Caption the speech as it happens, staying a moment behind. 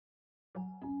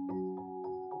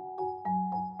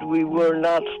we were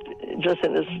not just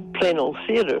in this plain old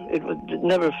theater. It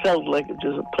never felt like it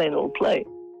was a plain old play.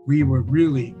 We were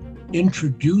really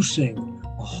introducing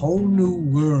a whole new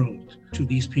world to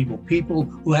these people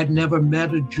who had never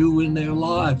met a Jew in their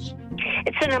lives.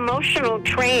 It's an emotional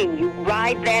train. You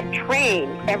ride that train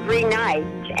every night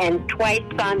and twice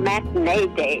on matinee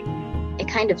day. It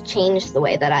kind of changed the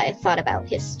way that I thought about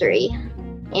history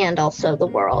and also the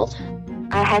world.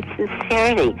 I had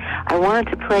sincerity. I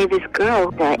wanted to play this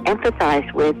girl that I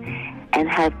empathized with and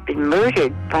had been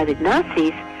murdered by the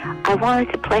Nazis. I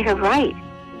wanted to play her right.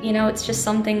 You know, it's just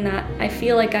something that I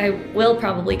feel like I will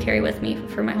probably carry with me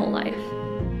for my whole life.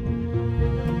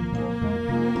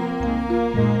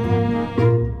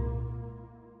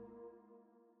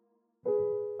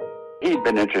 He'd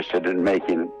been interested in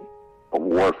making a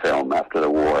war film after the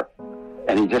war,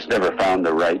 and he just never found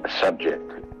the right subject.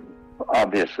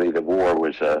 Obviously, the war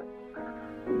was a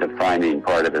defining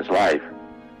part of his life,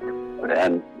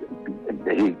 and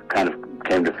he kind of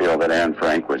came to feel that Anne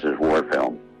Frank was his war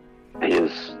film.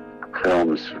 His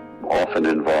films often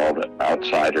involved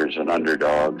outsiders and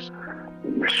underdogs.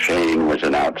 Shane was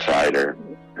an outsider.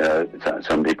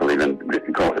 Some people even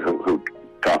who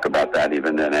talk about that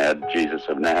even then add Jesus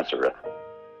of Nazareth.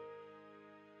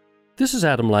 This is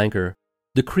Adam Langer,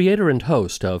 the creator and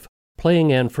host of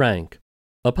Playing Anne Frank,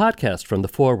 a podcast from The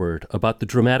Forward about the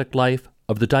dramatic life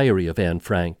of the Diary of Anne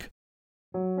Frank.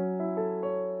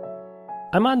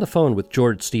 I'm on the phone with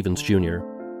George Stevens, Jr.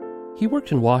 He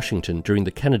worked in Washington during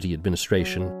the Kennedy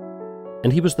administration,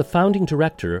 and he was the founding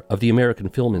director of the American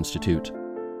Film Institute.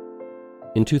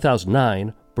 In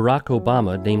 2009, Barack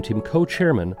Obama named him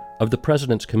co-chairman of the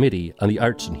President's Committee on the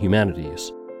Arts and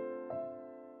Humanities.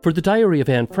 For The Diary of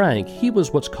Anne Frank, he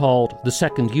was what's called the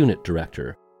second unit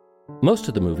director. Most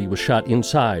of the movie was shot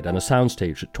inside on a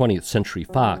soundstage at 20th Century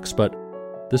Fox, but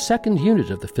the second unit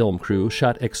of the film crew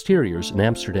shot exteriors in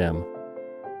Amsterdam.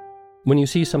 When you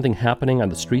see something happening on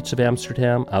the streets of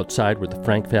Amsterdam outside where the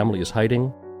Frank family is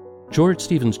hiding, George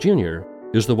Stevens Jr.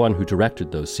 is the one who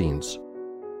directed those scenes.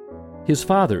 His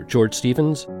father, George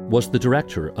Stevens, was the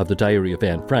director of The Diary of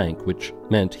Anne Frank, which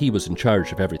meant he was in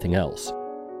charge of everything else.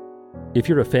 If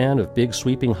you're a fan of big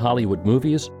sweeping Hollywood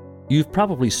movies, you've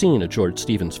probably seen a George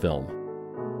Stevens film.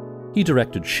 He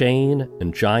directed Shane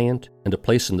and Giant and A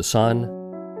Place in the Sun,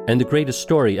 and The Greatest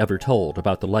Story Ever Told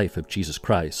about the life of Jesus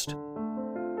Christ.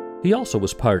 He also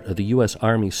was part of the U.S.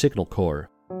 Army Signal Corps.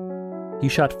 He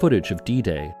shot footage of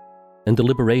D-Day and the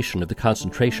liberation of the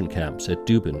concentration camps at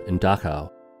Dubin and Dachau.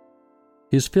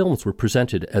 His films were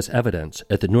presented as evidence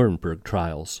at the Nuremberg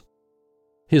trials.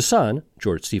 His son,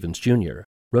 George Stevens Jr.,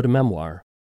 wrote a memoir.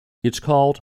 It's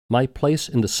called My Place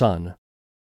in the Sun.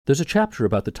 There's a chapter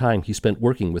about the time he spent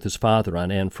working with his father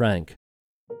on Anne Frank.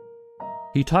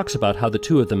 He talks about how the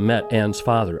two of them met Anne's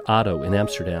father, Otto, in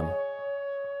Amsterdam.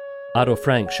 Otto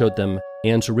Frank showed them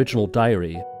Anne's original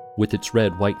diary with its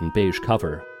red, white, and beige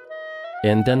cover,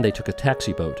 and then they took a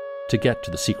taxi boat to get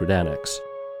to the secret annex.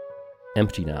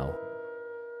 Empty now.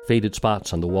 Faded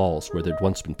spots on the walls where there'd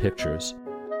once been pictures.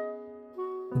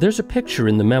 There's a picture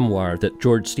in the memoir that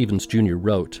George Stevens Jr.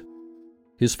 wrote.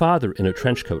 His father in a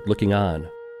trench coat looking on.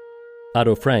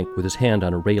 Otto Frank with his hand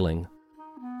on a railing,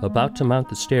 about to mount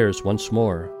the stairs once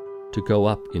more to go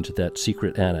up into that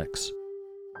secret annex.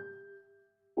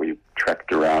 We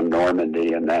trekked around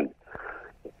Normandy and then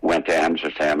went to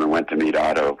Amsterdam and went to meet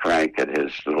Otto Frank at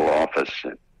his little office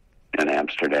in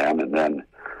Amsterdam, and then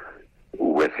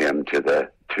with him to the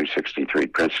 263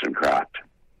 Princetongracht.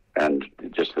 And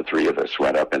just the three of us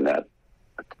went up in that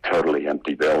totally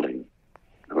empty building,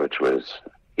 which was,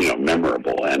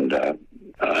 memorable. And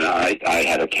I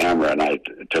had a camera, and I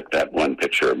took that one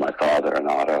picture of my father and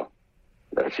Otto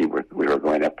as we were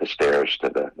going up the stairs to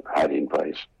the hiding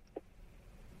place.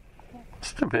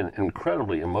 Must have been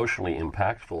incredibly emotionally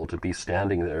impactful to be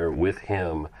standing there with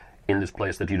him in this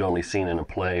place that you'd only seen in a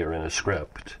play or in a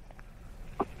script.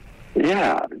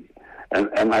 Yeah,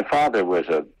 and my father was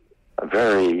a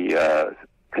very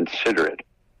considerate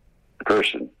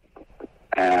person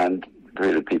and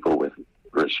treated people with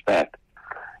respect.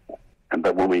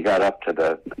 But when we got up to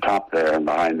the top there and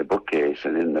behind the bookcase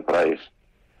and in the place,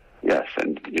 yes,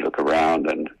 and you look around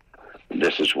and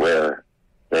this is where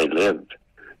they lived.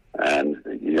 And,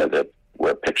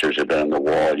 where pictures had been on the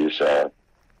wall, you saw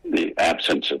the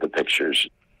absence of the pictures.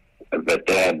 But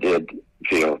Dad did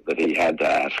feel that he had to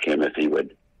ask him if he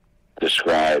would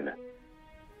describe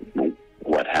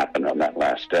what happened on that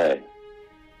last day.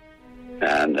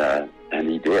 And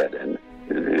he did. And,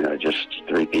 just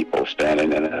three people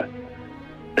standing in a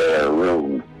bare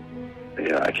room.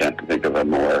 I can't think of a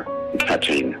more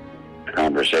touching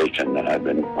conversation that I've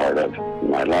been part of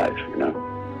in my life,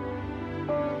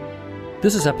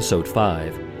 This is episode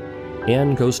 5,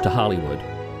 Anne Goes to Hollywood.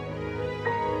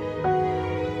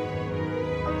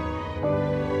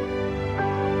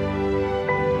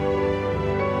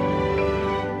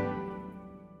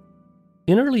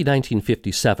 In early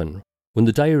 1957, when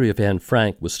The Diary of Anne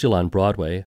Frank was still on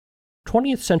Broadway,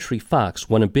 20th Century Fox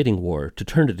won a bidding war to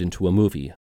turn it into a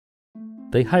movie.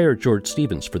 They hired George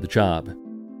Stevens for the job.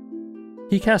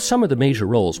 He cast some of the major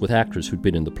roles with actors who'd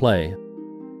been in the play.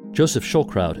 Joseph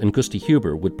Schulkraut and Gusti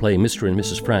Huber would play Mr. and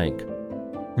Mrs. Frank.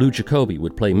 Lou Jacoby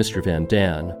would play Mr. Van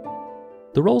Daan.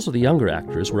 The roles of the younger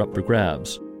actors were up for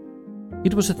grabs.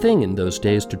 It was a thing in those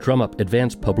days to drum up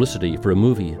advance publicity for a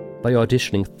movie by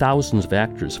auditioning thousands of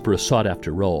actors for a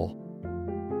sought-after role.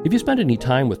 If you spend any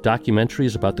time with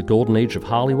documentaries about the golden age of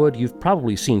Hollywood, you've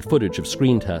probably seen footage of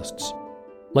screen tests,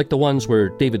 like the ones where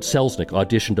David Selznick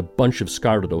auditioned a bunch of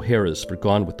Scarlett O'Haras for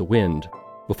Gone with the Wind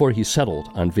before he settled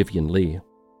on Vivian Leigh.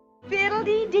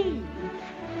 Fiddle-dee-dee.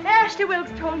 Ashley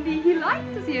Wilkes told me he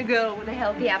liked to see a girl with a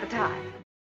healthy appetite.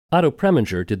 Otto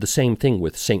Preminger did the same thing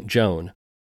with St. Joan.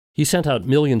 He sent out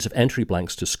millions of entry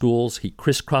blanks to schools. He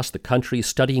crisscrossed the country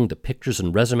studying the pictures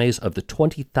and resumes of the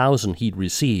 20,000 he'd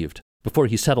received before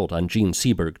he settled on Jean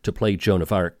Seberg to play Joan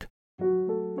of Arc.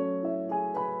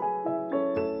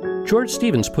 George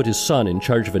Stevens put his son in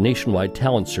charge of a nationwide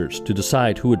talent search to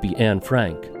decide who would be Anne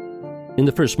Frank. In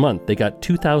the first month, they got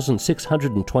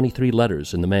 2,623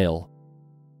 letters in the mail.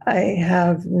 I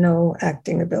have no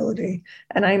acting ability,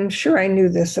 and I'm sure I knew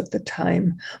this at the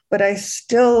time, but I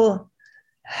still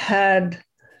had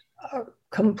a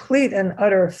complete and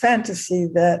utter fantasy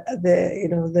that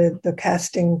the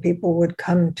casting people would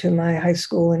come to my high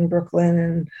school in Brooklyn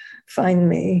and find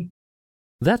me.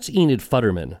 That's Enid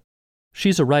Futterman.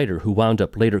 She's a writer who wound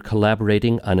up later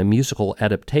collaborating on a musical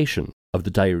adaptation of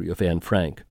The Diary of Anne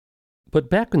Frank. But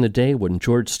back in the day when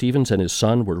George Stevens and his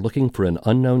son were looking for an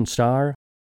unknown star,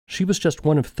 she was just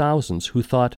one of thousands who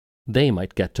thought they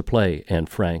might get to play Anne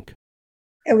Frank.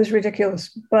 It was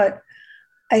ridiculous, but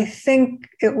I think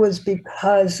it was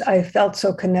because I felt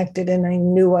so connected and I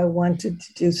knew I wanted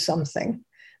to do something,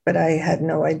 but I had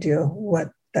no idea what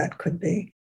that could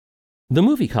be. The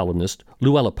movie columnist,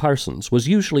 Luella Parsons, was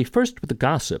usually first with the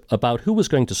gossip about who was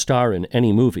going to star in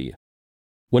any movie.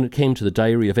 When it came to The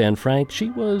Diary of Anne Frank, she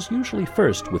was usually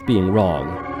first with being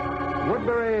wrong.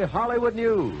 Woodbury Hollywood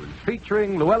News,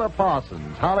 featuring Luella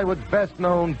Parsons, Hollywood's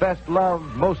best-known, best-loved,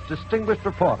 most distinguished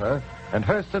reporter, and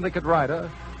her syndicate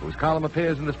writer, whose column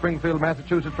appears in the Springfield,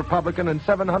 Massachusetts Republican and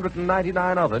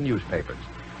 799 other newspapers.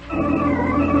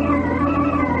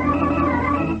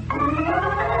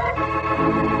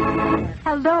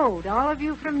 Hello to all of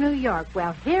you from New York.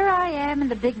 Well, here I am in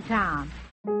the big town.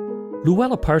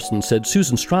 Luella Parsons said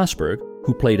Susan Strasberg,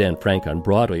 who played Anne Frank on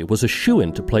Broadway, was a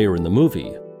shoo-in to play her in the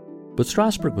movie. But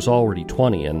Strasberg was already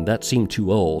 20, and that seemed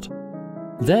too old.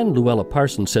 Then Luella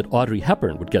Parsons said Audrey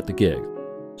Hepburn would get the gig.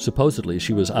 Supposedly,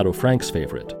 she was Otto Frank's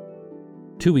favorite.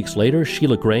 2 weeks later,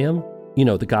 Sheila Graham,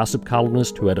 the gossip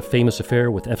columnist who had a famous affair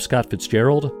with F. Scott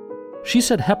Fitzgerald, she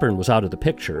said Hepburn was out of the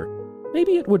picture.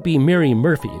 Maybe it would be Mary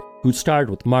Murphy, who starred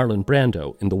with Marlon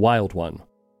Brando in The Wild One.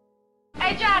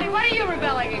 Hey, Johnny, what are you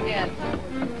rebelling against?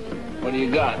 What do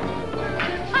you got?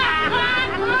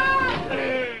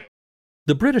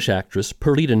 The British actress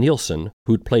Perlita Nielsen,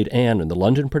 who'd played Anne in the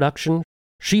London production,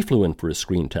 she flew in for a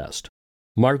screen test.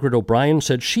 Margaret O'Brien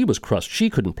said she was crushed she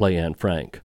couldn't play Anne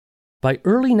Frank. By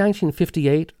early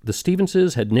 1958, the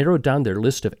Stevenses had narrowed down their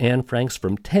list of Anne Franks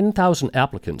from 10,000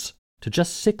 applicants to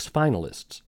just 6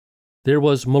 finalists. There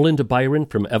was Melinda Byron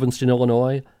from Evanston,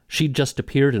 Illinois. She'd just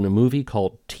appeared in a movie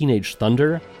called Teenage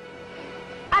Thunder.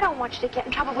 I don't want you to get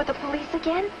in trouble with the police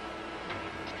again.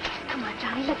 Come on,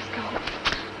 Johnny, let's go.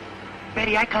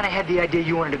 Betty, I kind of had the idea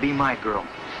you wanted to be my girl.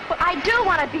 Well, I do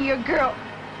want to be your girl.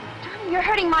 Johnny, you're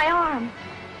hurting my arm.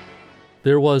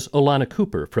 There was Alana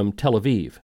Cooper from Tel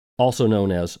Aviv, also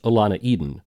known as Alana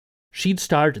Eden. She'd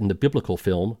starred in the biblical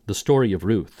film The Story of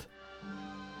Ruth.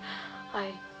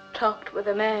 I talked with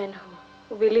a man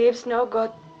who believes no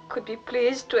God could be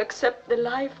pleased to accept the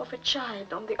life of a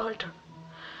child on the altar.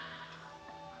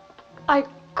 I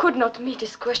could not meet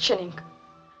his questioning.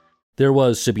 There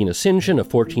was Sabina Sinjan, a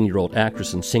 14-year-old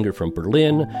actress and singer from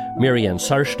Berlin, Marianne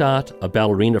Sarstadt, a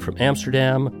ballerina from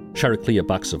Amsterdam, Chariklia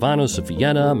Baksavanos of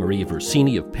Vienna, Marie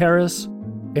Versini of Paris,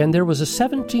 and there was a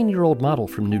 17-year-old model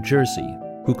from New Jersey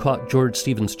who caught George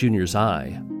Stevens Jr.'s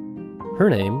eye. Her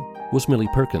name was Millie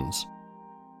Perkins.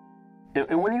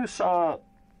 And when you saw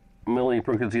Millie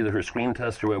Perkins, either her screen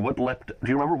test or do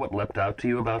you remember what leapt out to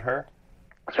you about her?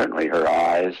 Certainly her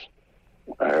eyes,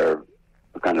 her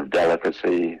kind of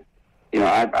delicacy.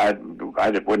 I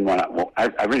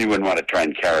really wouldn't want to try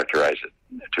and characterize it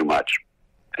too much.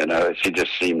 And she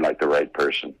just seemed like the right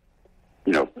person,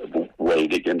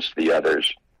 weighed against the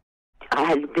others. I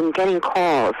had been getting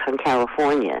calls from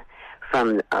California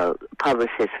from a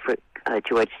publicist for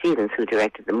George Stevens, who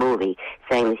directed the movie,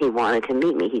 saying that he wanted to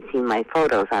meet me. He'd seen my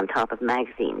photos on top of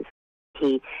magazines.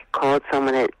 He called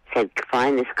someone that said,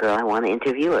 find this girl, I want to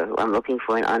interview her. I'm looking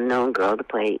for an unknown girl to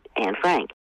play Anne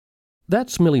Frank.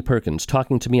 That's Millie Perkins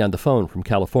talking to me on the phone from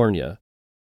California.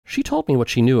 She told me what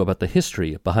she knew about the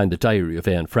history behind the Diary of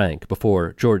Anne Frank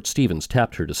before George Stevens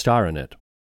tapped her to star in it.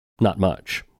 Not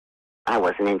much. I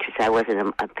wasn't interested. I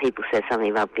wasn't. People said something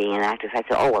about being an actress. I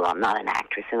said, oh, well, I'm not an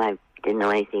actress, and I didn't know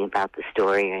anything about the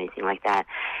story or anything like that.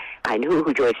 I knew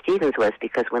who George Stevens was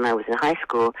because when I was in high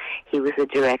school, he was the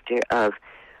director of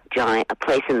A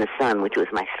Place in the Sun, which was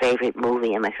my favorite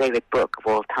movie and my favorite book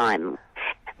of all time.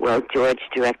 Well, George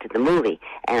directed the movie,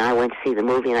 and I went to see the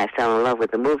movie, and I fell in love with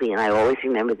the movie, and I always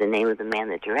remember the name of the man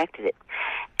that directed it.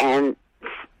 And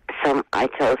I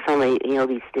told somebody,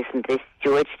 this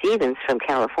George Stevens from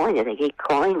California, they keep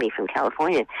calling me from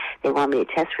California. They want me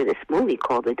to test for this movie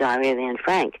called The Diary of Anne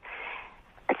Frank.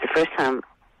 It's the first time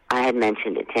I had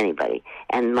mentioned it to anybody.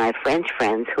 And my French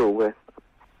friends who were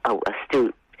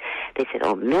astute, they said,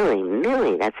 oh,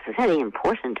 Millie, that's a very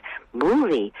important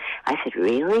movie. I said,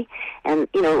 really? And,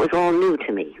 it was all new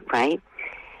to me, right?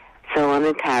 So I'm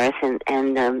in Paris, and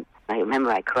I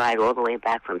remember I cried all the way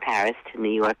back from Paris to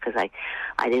New York because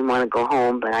I didn't want to go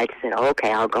home, but I said, oh,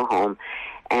 okay, I'll go home.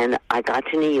 And I got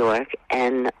to New York,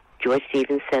 and George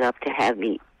Stevens set up to have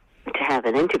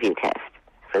an interview test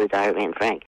for The Diary of Anne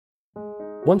Frank.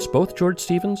 Once both George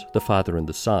Stevens, the father and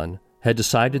the son, had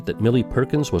decided that Millie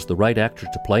Perkins was the right actor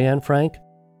to play Anne Frank,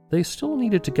 they still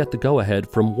needed to get the go-ahead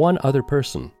from one other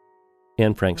person,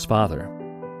 Anne Frank's father.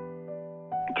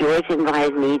 George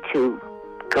invited me to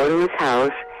go to his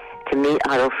house to meet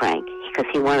Otto Frank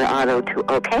because he wanted Otto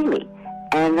to okay me.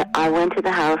 And I went to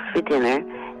the house for dinner,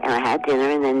 and I had dinner,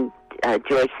 and then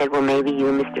George said, well, maybe you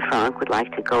and Mr. Frank would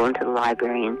like to go into the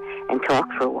library and talk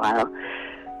for a while.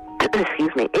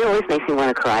 Excuse me. It always makes me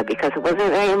want to cry because it wasn't a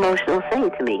very emotional thing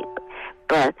to me.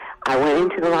 But I went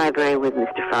into the library with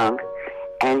Mr. Frank,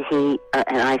 and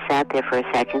and I sat there for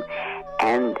a second,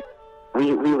 and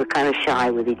we were kind of shy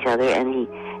with each other, and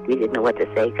we didn't know what to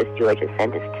say because George had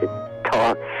sent us to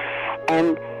talk.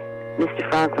 And Mr.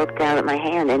 Frank looked down at my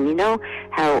hand, and you know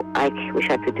how I wish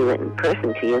I could do it in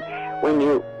person to you. When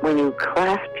you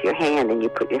clasp your hand and you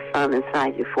put your thumb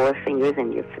inside your forefingers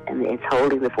and it's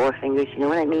holding the forefingers, you know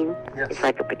what I mean? Yes. It's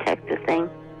like a protective thing.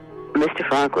 Mr.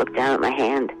 Frank looked down at my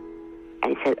hand,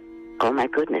 and he said, oh my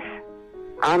goodness,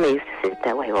 Alma used to sit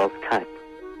that way all the time.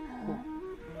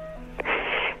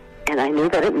 And I knew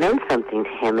that it meant something to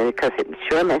him, and because it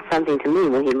sure meant something to me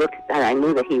when he looked at that, I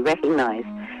knew that he recognized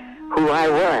who I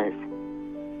was,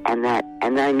 and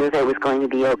I knew that it was going to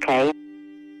be okay.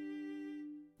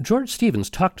 George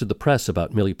Stevens talked to the press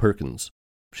about Millie Perkins.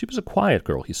 She was a quiet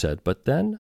girl, he said, but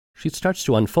then she starts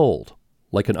to unfold,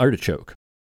 like an artichoke.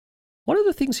 One of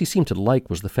the things he seemed to like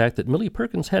was the fact that Millie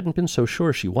Perkins hadn't been so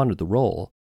sure she wanted the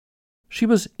role. She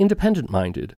was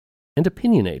independent-minded and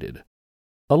opinionated,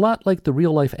 a lot like the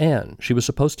real-life Anne she was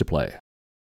supposed to play.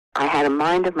 I had a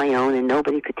mind of my own, and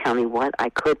nobody could tell me what I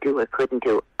could do or couldn't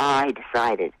do. I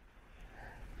decided.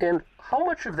 And how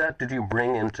much of that did you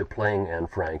bring into playing Anne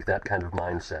Frank, that kind of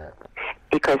mindset?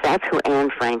 Because that's who Anne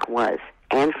Frank was.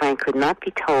 Anne Frank could not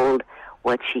be told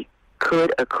what she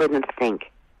could or couldn't think.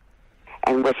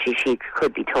 And what she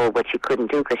could be told what she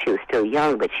couldn't do because she was still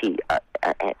young, but she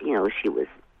was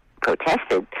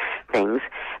protested things.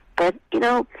 But,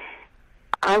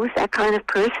 I was that kind of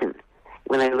person.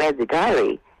 When I read the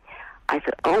diary, I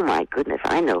said, oh my goodness,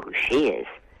 I know who she is.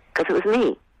 Because it was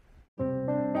me.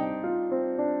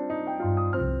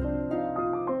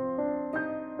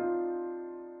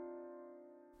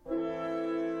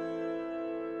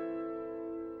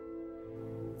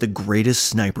 The greatest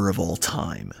sniper of all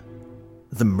time.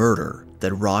 The murder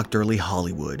that rocked early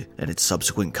Hollywood and its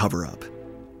subsequent cover-up.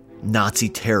 Nazi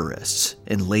terrorists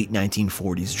in late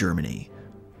 1940s Germany.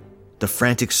 The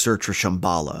frantic search for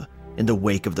Shambhala in the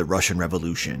wake of the Russian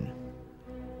Revolution.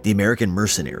 The American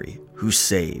mercenary who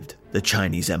saved the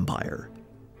Chinese Empire.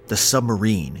 The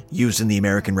submarine used in the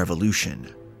American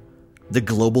Revolution. The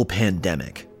global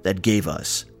pandemic that gave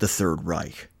us the Third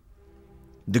Reich.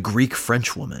 The Greek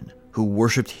Frenchwoman who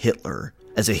worshipped Hitler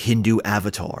as a Hindu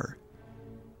avatar.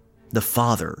 The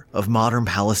father of modern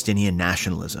Palestinian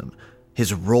nationalism,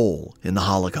 his role in the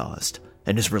Holocaust,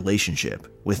 and his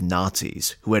relationship with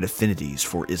Nazis who had affinities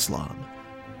for Islam.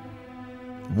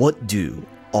 What do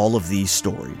all of these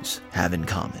stories have in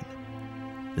common?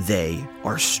 They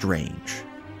are strange.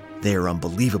 They are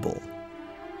unbelievable.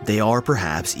 They are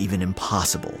perhaps even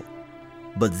impossible,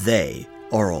 but they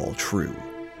are all true.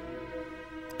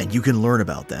 And you can learn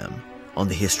about them on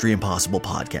the History Impossible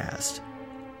podcast.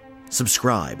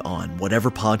 Subscribe on whatever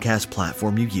podcast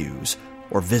platform you use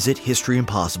or visit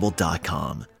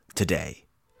historyimpossible.com today.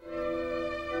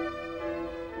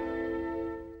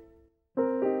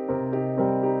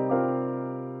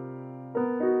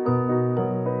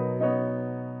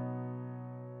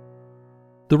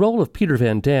 The role of Peter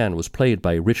Van Damme was played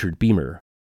by Richard Beamer.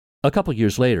 A couple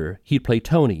years later, he'd play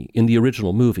Tony in the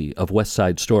original movie of West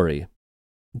Side Story.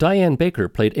 Diane Baker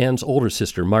played Anne's older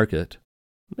sister, Margaret.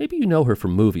 Maybe you know her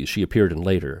from movies she appeared in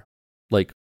later,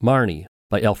 like Marnie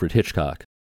by Alfred Hitchcock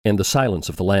and The Silence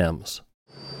of the Lambs.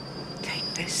 Take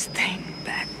this thing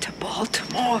back to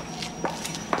Baltimore.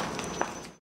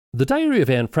 The Diary of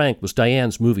Anne Frank was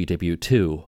Diane's movie debut,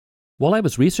 too. While I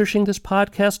was researching this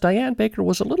podcast, Diane Baker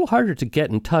was a little harder to get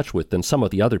in touch with than some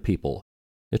of the other people.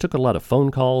 It took a lot of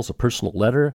phone calls, a personal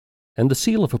letter, and the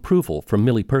seal of approval from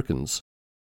Millie Perkins.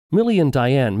 Millie and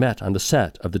Diane met on the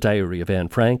set of The Diary of Anne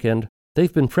Frank, and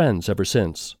they've been friends ever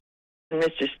since.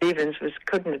 Mr. Stevens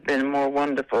couldn't have been more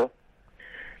wonderful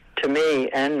to me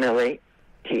and Millie.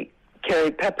 He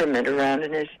carried peppermint around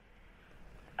in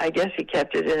I guess he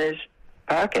kept it in his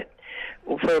pocket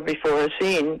before a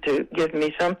scene to give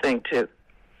me something to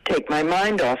take my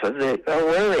mind off of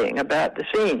worrying about the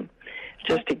scene,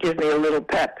 just to give me a little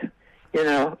pep, you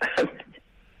know.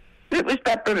 It was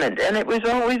peppermint, and it was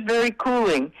always very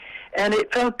cooling, and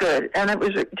it felt good, and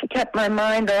it kept my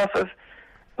mind off of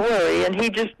worry, and he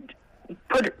just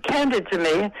handed to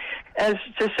me as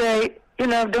to say, you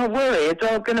know, don't worry, it's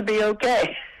all going to be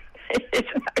okay. It's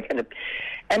not going to.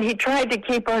 And he tried to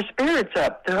keep our spirits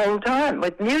up the whole time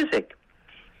with music.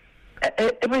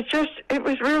 It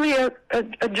was really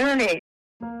a journey.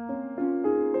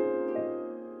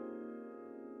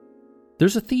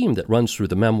 There's a theme that runs through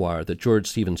the memoir that George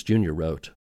Stevens Jr.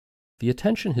 wrote. The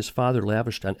attention his father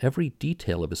lavished on every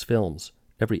detail of his films,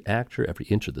 every actor, every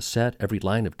inch of the set, every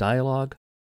line of dialogue.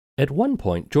 At one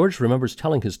point, George remembers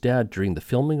telling his dad during the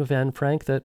filming of Anne Frank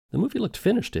that the movie looked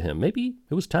finished to him. Maybe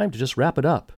it was time to just wrap it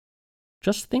up.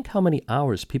 Just think how many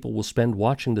hours people will spend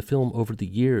watching the film over the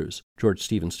years, George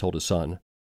Stevens told his son.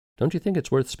 Don't you think it's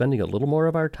worth spending a little more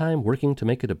of our time working to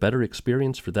make it a better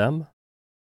experience for them?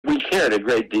 We cared a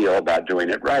great deal about doing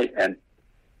it right, and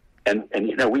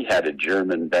you know, we had a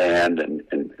German band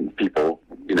and people,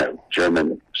 you know,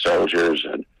 German soldiers,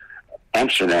 and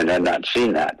Amsterdam had not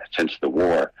seen that since the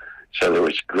war, so there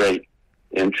was great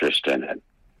interest in it.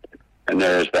 And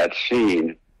there's that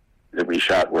scene that we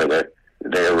shot where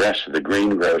they arrested the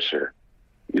greengrocer,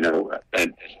 you know,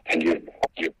 and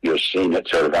you're seeing it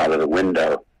sort of out of the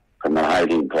window from a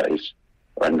hiding place,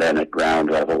 and then at ground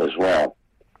level as well.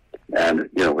 And,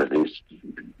 you know, with these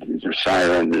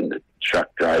siren, and the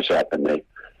truck drives up, and they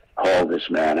haul this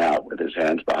man out with his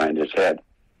hands behind his head.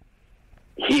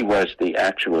 He was the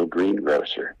actual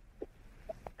greengrocer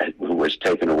who was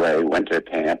taken away, went to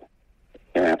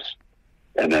camps,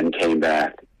 and then came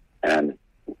back, and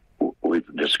we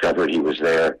discovered he was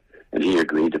there, and he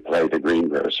agreed to play the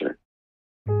greengrocer.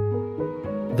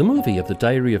 The movie of The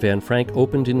Diary of Anne Frank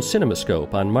opened in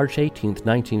CinemaScope on March 18,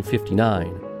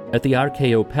 1959, at the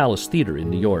RKO Palace Theater in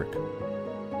New York.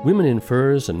 Women in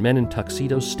furs and men in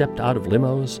tuxedos stepped out of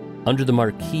limos under the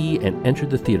marquee and entered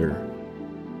the theater.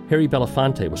 Harry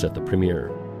Belafonte was at the premiere.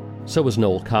 So was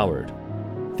Noel Coward.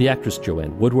 The actress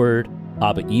Joanne Woodward,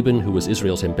 Abba Eban, who was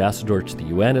Israel's ambassador to the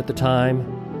UN at the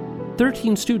time,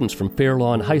 13 students from Fair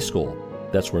Lawn High School,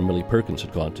 that's where Millie Perkins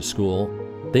had gone to school.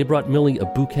 They brought Millie a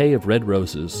bouquet of red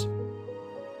roses.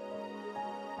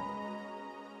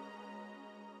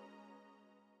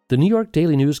 The New York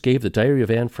Daily News gave The Diary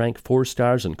of Anne Frank 4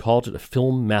 stars and called it a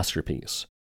film masterpiece.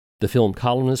 The film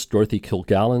columnist Dorothy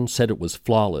Kilgallen said it was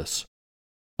flawless.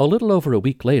 A little over a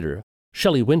week later,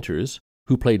 Shelley Winters,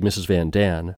 who played Mrs. Van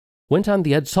Damme, went on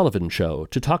The Ed Sullivan Show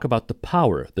to talk about the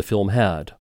power the film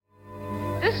had.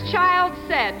 This child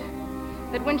said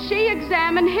that when she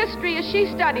examined history as she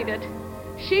studied it,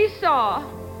 she saw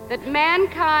that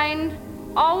mankind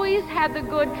always had the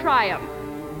good triumph.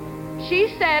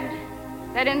 She said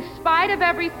that in spite of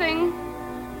everything,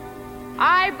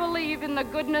 I believe in the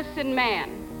goodness in man.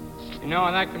 You know,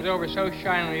 and that comes over so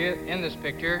shiningly in this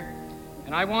picture,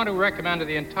 and I want to recommend to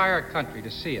the entire country to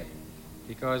see it,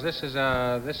 because this is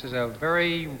a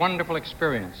very wonderful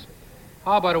experience.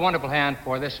 How about a wonderful hand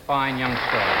for this fine young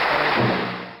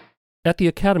star? At the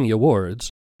Academy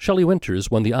Awards, Shelley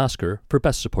Winters won the Oscar for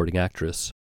Best Supporting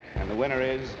Actress. And the winner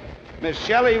is Miss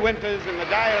Shelley Winters in The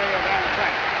Diary of Anne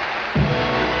Frank.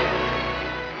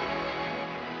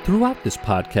 Throughout this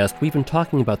podcast, we've been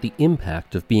talking about the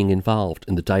impact of being involved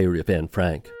in the Diary of Anne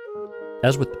Frank.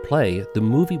 As with the play, the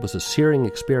movie was a searing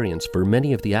experience for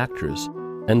many of the actors,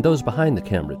 and those behind the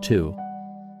camera, too.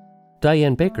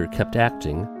 Diane Baker kept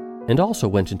acting, and also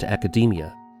went into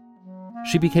academia.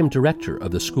 She became director of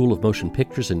the School of Motion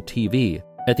Pictures and TV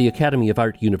at the Academy of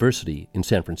Art University in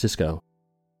San Francisco.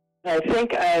 I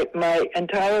think my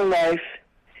entire life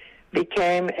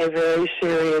became a very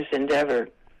serious endeavor.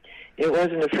 It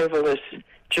wasn't a frivolous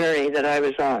journey that I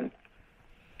was on.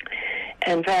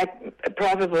 In fact,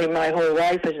 probably my whole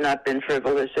life has not been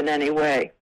frivolous in any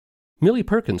way. Millie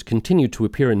Perkins continued to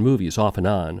appear in movies off and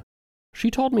on.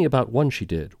 She told me about one she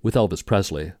did with Elvis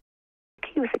Presley.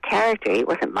 He was a character. He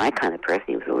wasn't my kind of person.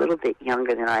 He was a little bit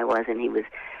younger than I was, and he was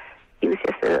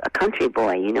just a country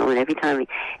boy, you know. And every time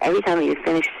he was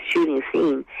finished shooting a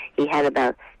scene, he had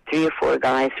about 3 or 4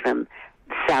 guys from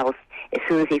the South. As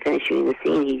soon as he finished shooting the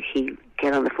scene, he'd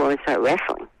get on the floor and start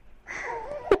wrestling.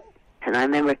 And I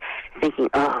remember thinking,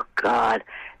 oh, God,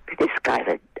 this guy's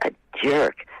a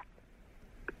jerk.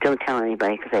 Don't tell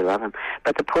anybody because I love him.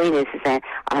 But the point is that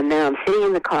I'm sitting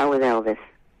in the car with Elvis,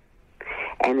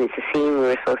 and it's a scene where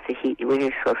we're supposed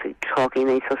to be talking,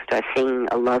 and he's supposed to start singing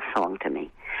a love song to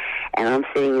me. And I'm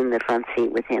sitting in the front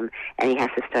seat with him, and he has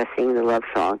to start singing the love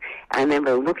song. I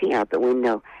remember looking out the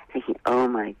window, thinking, oh,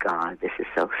 my God, this is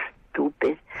so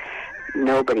stupid.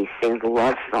 Nobody sings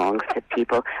love songs to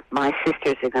people. My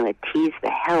sisters are going to tease the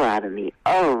hell out of me.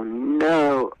 Oh,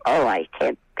 no. Oh, I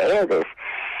can't bear this.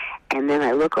 And then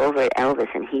I look over at Elvis,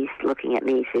 and he's looking at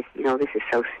me. He says, you know, this is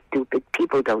so stupid.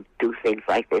 People don't do things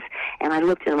like this. And I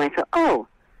looked at him, and I thought, oh,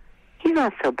 he's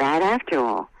not so bad after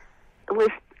all. It was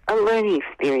a learning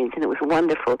experience, and it was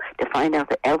wonderful to find out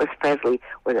that Elvis Presley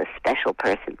was a special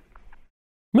person.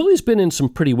 Millie's been in some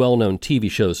pretty well-known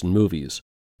TV shows and movies.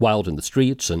 Wild in the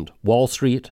Streets and Wall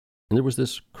Street, and there was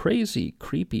this crazy,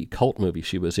 creepy cult movie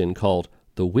she was in called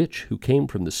The Witch Who Came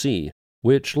from the Sea,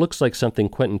 which looks like something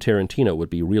Quentin Tarantino would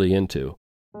be really into.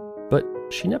 But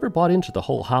she never bought into the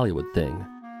whole Hollywood thing.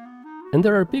 And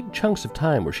there are big chunks of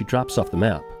time where she drops off the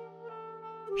map.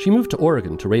 She moved to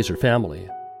Oregon to raise her family.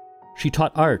 She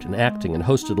taught art and acting and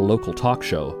hosted a local talk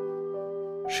show.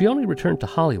 She only returned to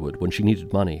Hollywood when she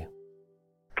needed money.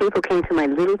 People came to my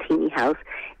little teeny house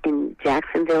in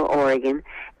Jacksonville, Oregon,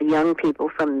 young people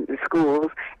from the schools,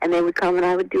 and they would come and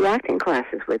I would do acting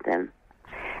classes with them.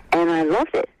 And I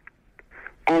loved it.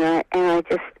 And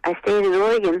I stayed in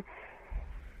Oregon,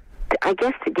 I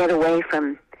guess, to get away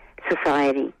from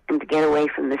society and to get away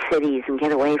from the cities and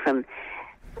get away from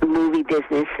the movie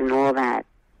business and all that.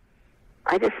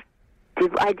 I did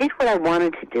what I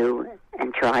wanted to do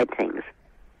and tried things.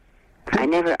 I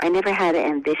never had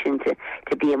an ambition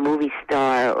to be a movie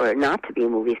star or not to be a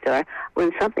movie star.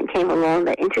 When something came along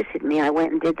that interested me, I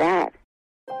went and did that.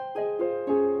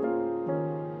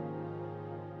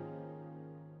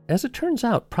 As it turns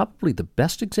out, probably the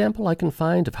best example I can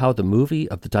find of how the movie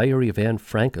of the Diary of Anne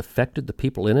Frank affected the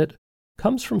people in it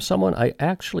comes from someone I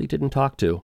actually didn't talk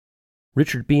to.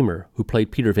 Richard Beamer, who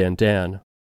played Peter Van Daan.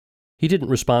 He didn't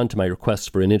respond to my requests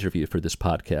for an interview for this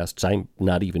podcast. I'm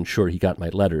not even sure he got my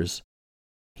letters.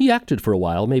 He acted for a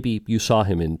while, maybe you saw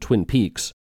him in Twin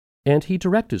Peaks, and he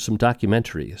directed some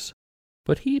documentaries.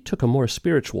 But he took a more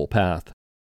spiritual path.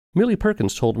 Millie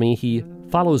Perkins told me he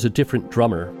follows a different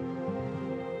drummer.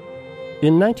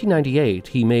 In 1998,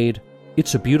 he made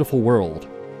It's a Beautiful World,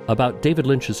 about David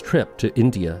Lynch's trip to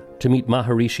India to meet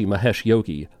Maharishi Mahesh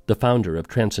Yogi, the founder of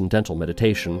Transcendental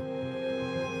Meditation.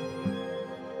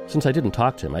 Since I didn't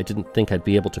talk to him, I didn't think I'd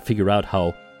be able to figure out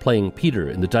how playing Peter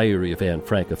in the Diary of Anne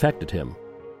Frank affected him,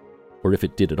 or if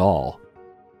it did at all.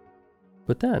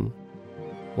 But then,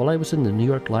 while I was in the New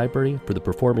York Library for the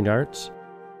Performing Arts,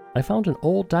 I found an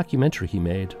old documentary he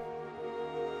made.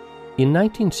 In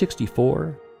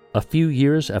 1964, a few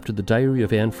years after the Diary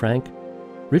of Anne Frank,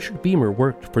 Richard Beamer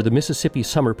worked for the Mississippi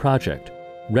Summer Project,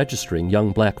 registering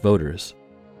young black voters.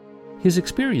 His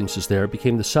experiences there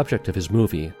became the subject of his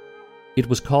movie. It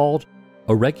was called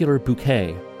A Regular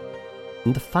Bouquet.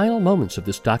 In the final moments of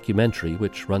this documentary,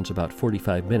 which runs about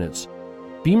 45 minutes,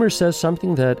 Beamer says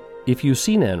something that, if you've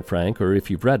seen Anne Frank or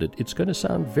if you've read it, it's going to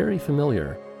sound very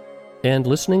familiar. And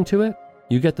listening to it,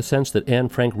 you get the sense that Anne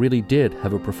Frank really did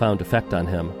have a profound effect on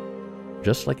him,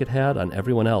 just like it had on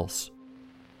everyone else.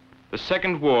 The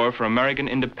Second War for American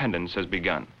Independence has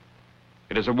begun.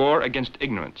 It is a war against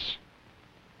ignorance.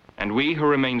 And we who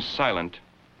remain silent,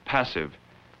 passive,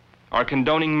 are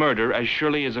condoning murder as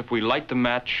surely as if we light the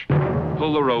match,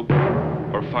 pull the rope,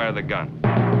 or fire the gun.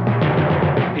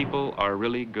 People are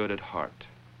really good at heart.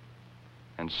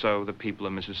 And so the people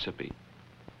of Mississippi.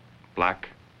 Black,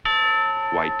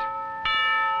 white,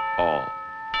 all.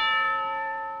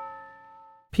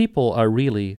 People are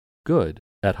really good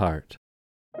at heart.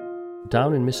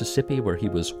 Down in Mississippi, where he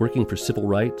was working for civil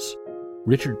rights,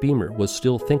 Richard Beamer was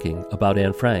still thinking about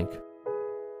Anne Frank.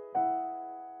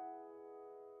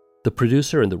 The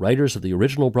producer and the writers of the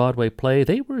original Broadway play,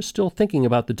 they were still thinking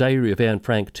about the Diary of Anne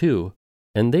Frank too,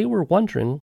 and they were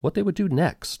wondering what they would do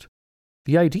next.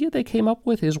 The idea they came up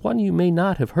with is one you may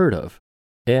not have heard of,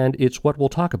 and it's what we'll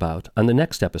talk about on the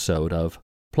next episode of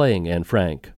Playing Anne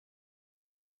Frank.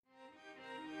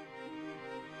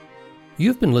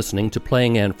 You've been listening to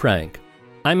Playing Anne Frank.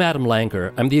 I'm Adam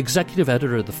Langer. I'm the executive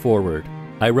editor of The Forward.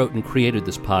 I wrote and created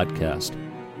this podcast.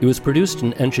 It was produced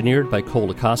and engineered by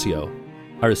Cole Acasio.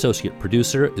 Our associate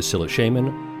producer is Scylla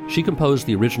Shaman. She composed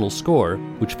the original score,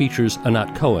 which features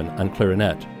Anat Cohen on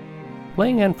clarinet.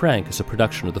 Playing Anne Frank is a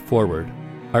production of The Forward.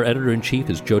 Our editor-in-chief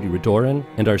is Jody Radorin,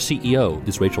 and our CEO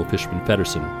is Rachel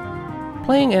Fishman-Feddersen.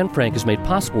 Playing Anne Frank is made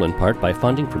possible in part by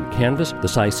funding from Canvas, the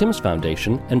Cy Sims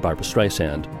Foundation, and Barbara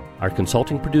Streisand. Our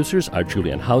consulting producers are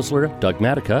Julianne Hausler, Doug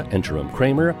Matica, and Jerome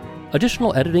Kramer.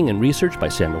 Additional editing and research by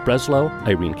Samuel Breslow,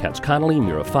 Irene Katz-Connolly,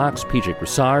 Mira Fox, PJ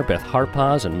Grissar, Beth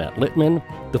Harpaz, and Matt Littman.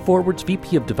 The Forward's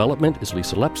VP of Development is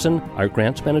Lisa Lepson. Our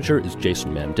grants manager is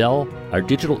Jason Mandel. Our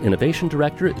digital innovation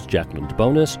director is Jacqueline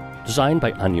DeBonis. Designed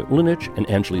by Anya Ulinich and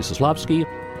Angeli Zaslavsky.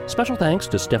 Special thanks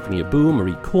to Stephanie Abu,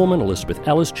 Marie Kuhlman, Elizabeth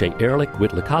Ellis, Jay Ehrlich,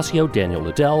 Whit Lacasio, Daniel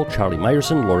Liddell, Charlie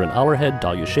Meyerson, Lauren Allerhead,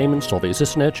 Dahlia Shaman, Solveig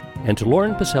Zisinich, and to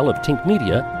Lauren Pacell of Tink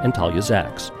Media and Talia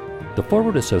Zaks. The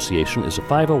Forward Association is a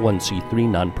 501c3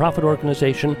 nonprofit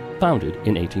organization founded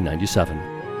in 1897.